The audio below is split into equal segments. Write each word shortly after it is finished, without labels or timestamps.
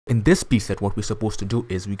in this pset, what we're supposed to do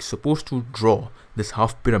is we're supposed to draw this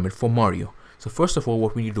half pyramid for Mario. So first of all,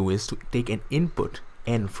 what we need to do is to take an input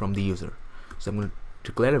n from the user. So I'm going to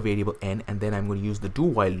declare a variable n, and then I'm going to use the do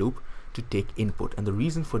while loop to take input. And the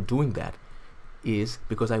reason for doing that is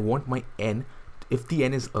because I want my n, if the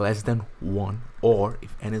n is less than 1 or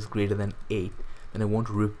if n is greater than 8, then I want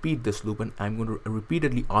to repeat this loop, and I'm going to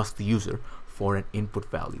repeatedly ask the user for an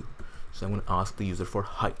input value. So I'm going to ask the user for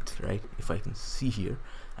height, right? If I can see here,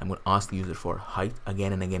 I'm going to ask the user for height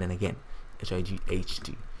again and again and again,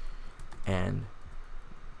 HIGHT. And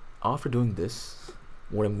after doing this,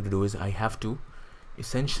 what I'm going to do is I have to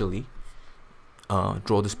essentially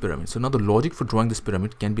draw this pyramid. So now the logic for drawing this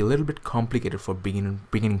pyramid can be a little bit complicated for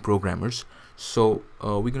beginning programmers. So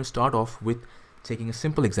we're going to start off with taking a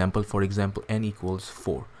simple example. For example, n equals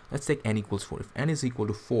 4. Let's take n equals 4. If n is equal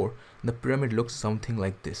to 4, the pyramid looks something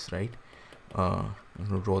like this, right? I'm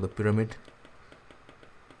going to draw the pyramid.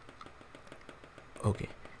 Okay,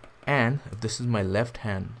 and if this is my left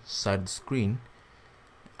hand side of the screen,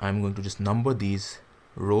 I'm going to just number these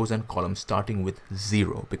rows and columns starting with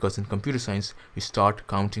 0, because in computer science we start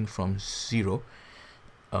counting from 0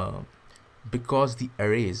 because the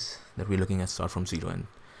arrays that we're looking at start from 0 and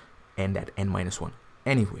end at n-1.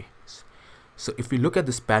 Anyway, so if we look at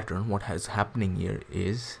this pattern, what is happening here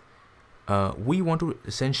is we want to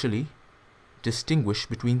essentially distinguish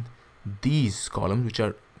between these columns, which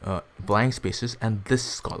are blank spaces, and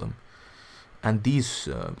this column and these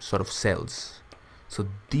sort of cells. So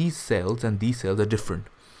these cells and these cells are different.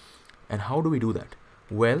 And how do we do that?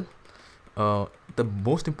 Well, the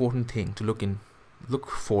most important thing to look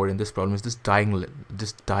for in this problem is this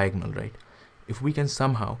diagonal, right? If we can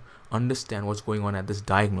somehow understand what's going on at this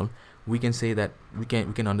diagonal, we can say that we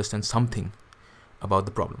can understand something about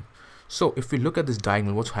the problem. So if we look at this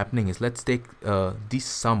diagonal, what's happening is, let's take the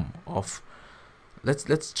sum of,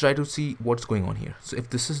 let's try to see what's going on here. So if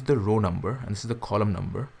this is the row number and this is the column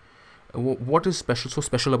number, what is so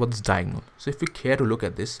special about this diagonal? So if we care to look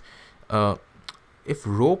at this, if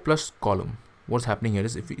row plus column, what's happening here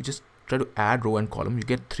is, if you just try to add row and column, you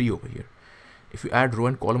get 3 over here. If you add row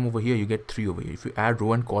and column over here, you get 3 over here. If you add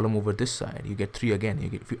row and column over this side, you get 3 again.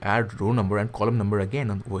 If you add row number and column number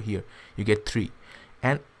again over here, you get 3.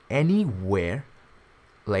 And anywhere,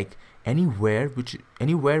 like any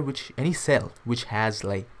cell which has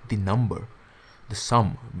like the number, the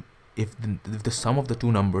sum, if the sum of the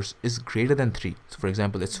two numbers is greater than 3, so for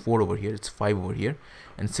example, it's 4 over here, it's 5 over here,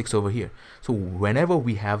 and 6 over here. So whenever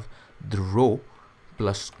we have the row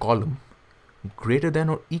plus column greater than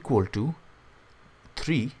or equal to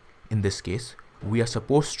 3, in this case, we are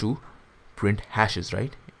supposed to print hashes,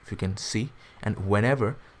 right? If you can see. And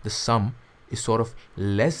whenever the sum is sort of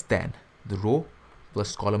less than the row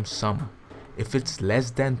plus column sum, if it's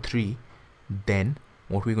less than 3, then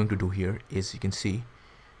what we're going to do here is, you can see,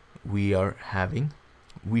 we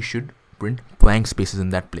should print blank spaces in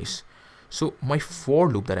that place. So my for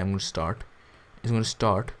loop that I'm going to start is going to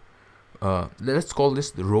start, let's call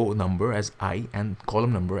this the row number as I and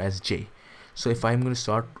column number as j. So if I'm going to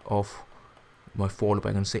start off my for loop,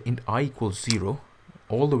 I'm going to say int I equals 0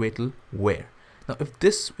 all the way till where. Now if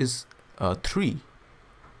this is 3,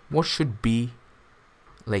 what should be,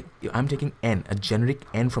 like, I'm taking n, a generic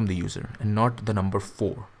n from the user, and not the number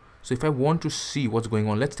 4. So if I want to see what's going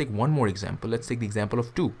on, let's take one more example. Let's take the example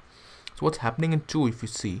of 2. So what's happening in 2, if you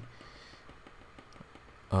see,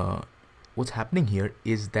 what's happening here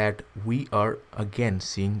is that we are again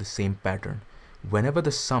seeing the same pattern. Whenever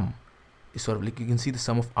the sum is sort of like, you can see the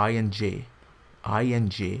sum of I and j,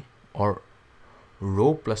 or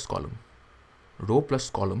row plus column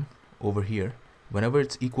over here, whenever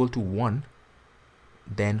it's equal to 1,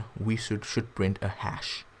 then we should print a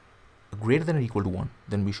hash. Greater than or equal to 1,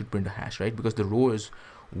 then we should print a hash, right? Because the row is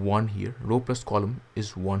 1 here, row plus column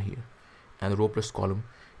is 1 here, and the row plus column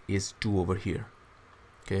is 2 over here.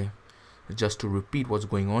 Okay, just to repeat what's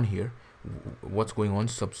going on here, what's going on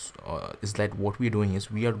is that what we're doing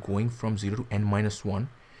is we are going from 0 to n-1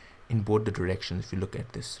 in both the directions. If you look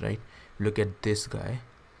at this, right, look at this guy,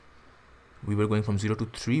 we were going from 0 to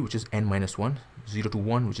 3, which is n-1, 0 to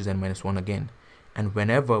 1, which is n-1 again. And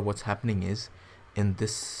whenever what's happening is, in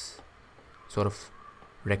this sort of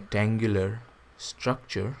rectangular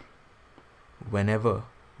structure, whenever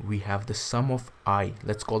we have the sum of I,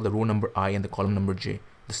 let's call the row number I and the column number j,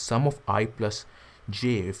 the sum of I plus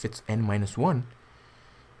j, if it's n-1,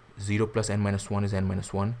 0 plus n-1 is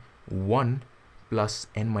n-1, 1 plus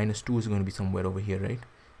n-2 is going to be somewhere over here, right?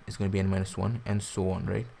 It's going to be n-1, and so on,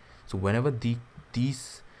 right? So whenever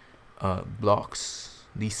these blocks,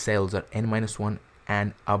 these cells are n-1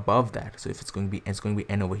 and above that, so if it's going to be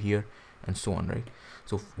n over here, and so on, right?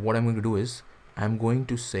 So what I'm going to do is I'm going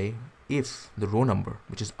to say if the row number,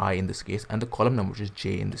 which is I in this case, and the column number, which is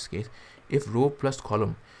j in this case, if row plus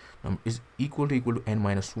column is equal to n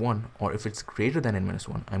minus 1, or if it's greater than n minus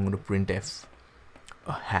 1, I'm going to printf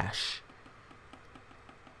a hash,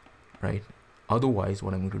 right? Otherwise,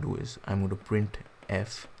 what I'm going to do is I'm going to print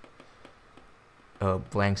f a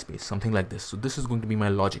blank space, something like this. So this is going to be my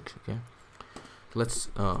logic. Okay, let's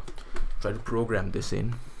try to program this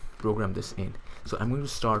in. So I'm going to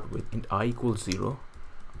start with int I equals 0,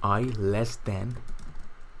 I less than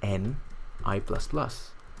n I plus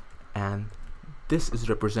plus, and this is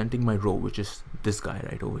representing my row, which is this guy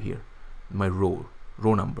right over here, my row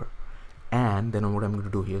number. And then what I'm going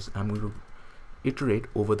to do here is I'm going to iterate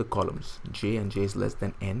over the columns j, and j is less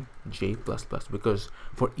than n j plus plus, because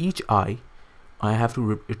for each I have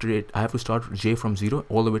to iterate. I have to start j from 0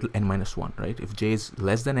 all the way till n minus 1, right? If j is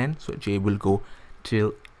less than n, so j will go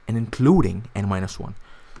till and including n minus 1.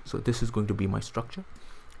 So this is going to be my structure.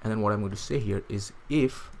 And then what I'm going to say here is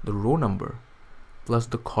if the row number plus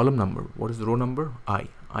the column number, what is the row number? I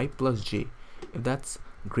plus j, if that's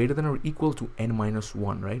greater than or equal to n minus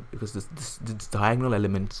 1, right? Because this diagonal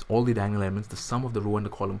elements, all the diagonal elements, the sum of the row and the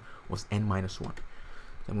column was n minus 1. So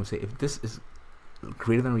I'm going to say if this is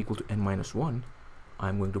greater than or equal to n minus 1,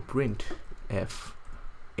 I'm going to print f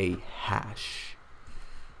a hash.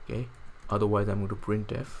 Okay, otherwise I'm going to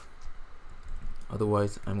print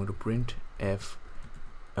f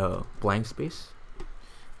blank space.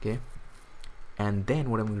 Okay, and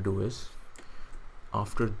then what I'm going to do is,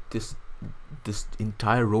 after this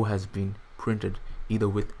entire row has been printed either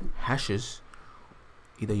with hashes,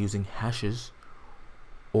 either using hashes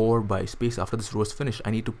or by space, after this row is finished,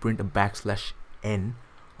 I need to print a backslash n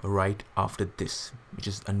right after this, which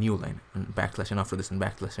is a new line, and backslash n after this, and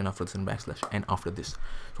backslash n after this, and backslash n after this.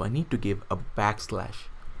 So I need to give a backslash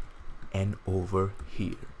n over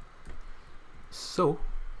here. So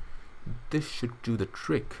this should do the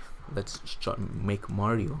trick. Let's make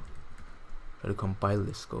Mario, try to compile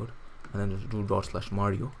this code, and then do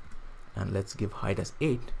 /Mario, and let's give height as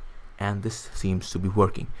 8, and this seems to be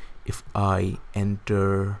working. If I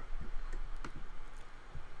enter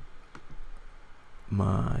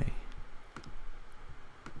my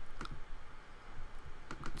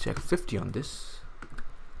check 50 on this,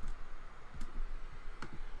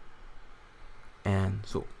 and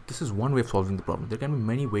so this is one way of solving the problem. There can be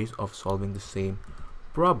many ways of solving the same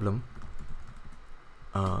problem.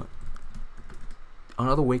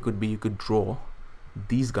 Another way could be you could draw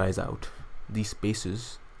these guys out, these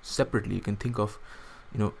spaces separately. You can think of,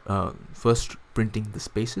 first printing the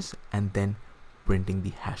spaces and then printing the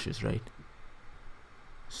hashes, right?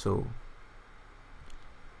 So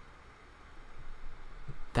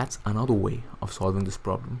that's another way of solving this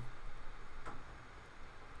problem.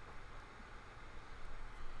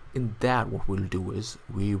 In that, what we'll do is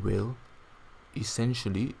we will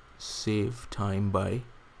essentially save time by,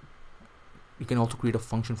 we can also create a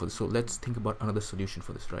function for this. So let's think about another solution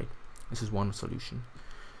for this, right? This is one solution.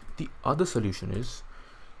 The other solution is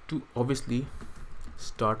to obviously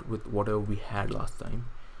start with whatever we had last time,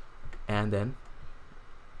 and then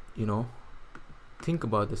think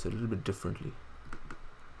about this a little bit differently.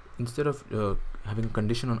 Instead of having a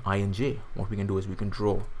condition on I and j, what we can do is we can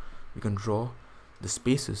draw the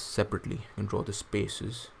spaces separately. You can draw the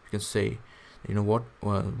spaces. You can say,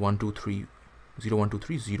 1 2 3 0 1 2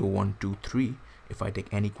 3 0 1 2 3. If I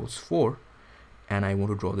take n equals 4 and I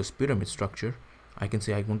want to draw this pyramid structure, I can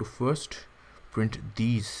say I want to first print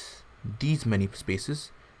these many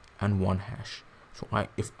spaces and one hash. So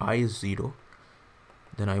if I is 0,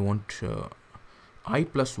 then I want I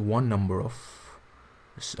plus one number of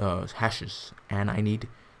hashes, and I need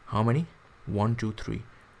how many? 1 2 3,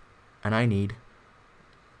 and I need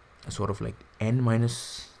a sort of like n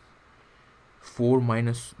minus 4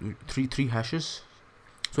 minus 3 hashes.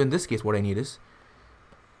 So in this case, what I need is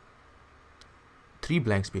 3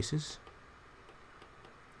 blank spaces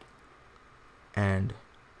and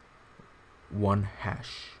 1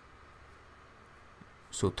 hash.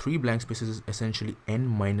 So 3 blank spaces is essentially n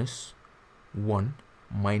minus 1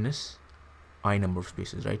 minus I number of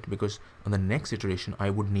spaces, right? Because on the next iteration I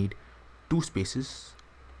would need 2 spaces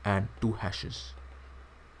and 2 hashes.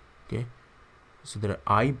 Okay, so there are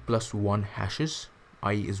I plus 1 hashes.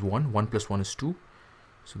 I is 1, 1 plus 1 is 2,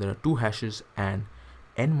 so there are 2 hashes, and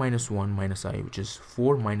n minus 1 minus I, which is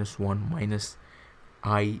 4 minus 1 minus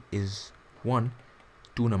I is 1,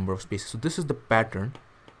 2 number of spaces. So this is the pattern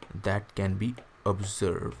that can be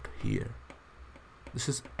observed here. This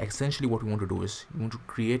is essentially what we want to do, is you want to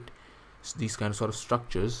create these kind of sort of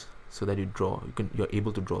structures so that you're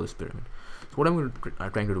able to draw this pyramid. So what I'm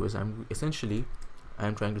trying to do is I'm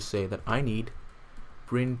trying to say that I need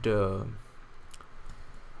print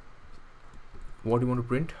what do you want to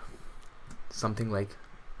print? Something like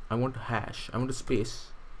I want a hash, I want a space.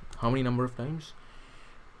 How many number of times?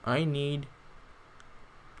 I need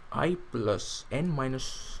I plus n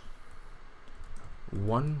minus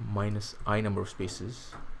 1 minus I number of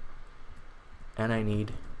spaces, and I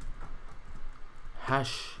need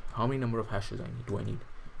hash. How many number of hashes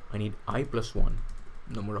I need I plus 1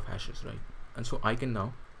 number of hashes, right? And so I can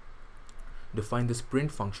now define this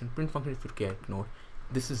print function. Print function, if you care to note,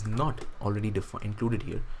 this is not already included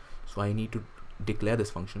here, so I need to declare this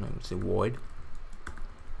function. I will say void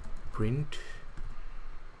print.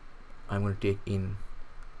 I'm going to take in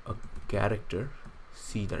a character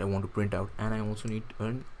C that I want to print out, and I also need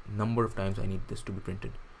a number of times I need this to be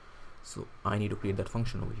printed. So I need to create that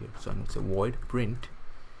function over here. So I'm going to say void print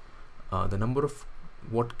the number of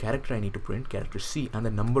what character I need to print, character C, and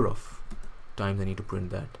the number of times I need to print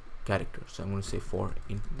that character. So I'm going to say for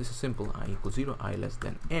this is simple, I equals 0, I less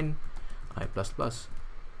than n, I plus plus.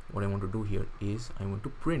 What I want to do here is I want to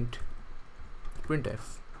printf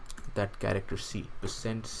that character C,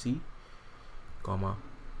 %C, comma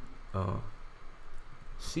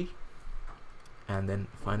C, and then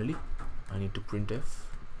finally I need to printf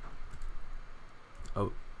a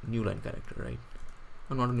new line character, right?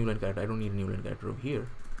 No, not a new line character. I don't need a new line character over here.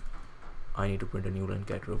 I need to print a new line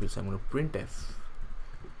character over here, so I'm going to printf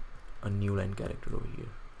a new line character over here.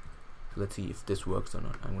 So let's see if this works or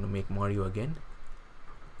not. I'm going to make Mario again.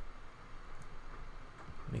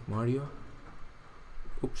 Make Mario.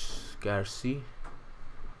 Oops, char C.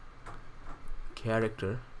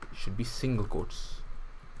 Character should be single quotes.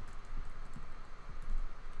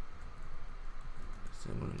 So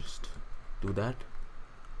I'm going to just do that.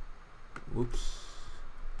 Oops.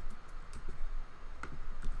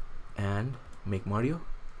 And make Mario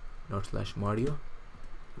dot slash Mario.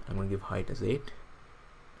 I'm going to give height as 8,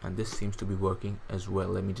 and this seems to be working as well.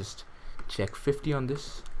 Let me just check 50 on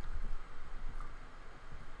this.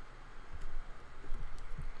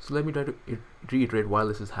 So let me try to reiterate while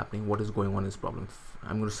this is happening what is going on in this problem.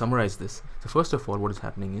 I'm going to summarize this. So first of all, what is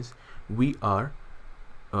happening is we are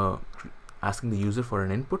asking the user for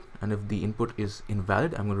an input, and if the input is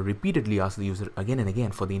invalid, I'm going to repeatedly ask the user again and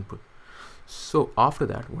again for the input. So after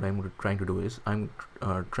that, what I'm trying to do is I'm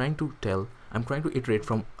trying to iterate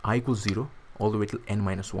from I equals 0 all the way till n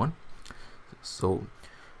minus 1. So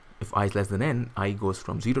if I is less than n, I goes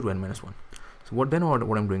from 0 to n minus 1. So what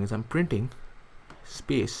I'm doing is I'm printing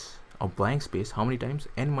space or blank space how many times?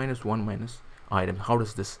 N minus 1 minus item.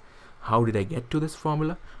 How did I get to this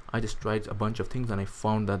formula? I just tried a bunch of things and I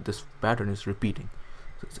found that this pattern is repeating.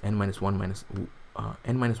 So it's n minus 1 minus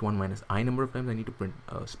I number of times I need to print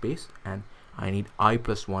space, and I need I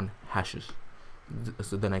plus 1 hashes.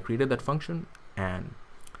 So then I created that function, and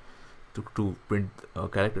to print a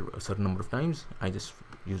character a certain number of times, I just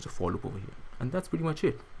used a for loop over here, and that's pretty much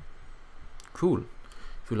it. Cool.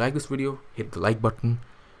 If you like this video, hit the like button,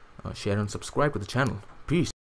 share and subscribe to the channel. Peace.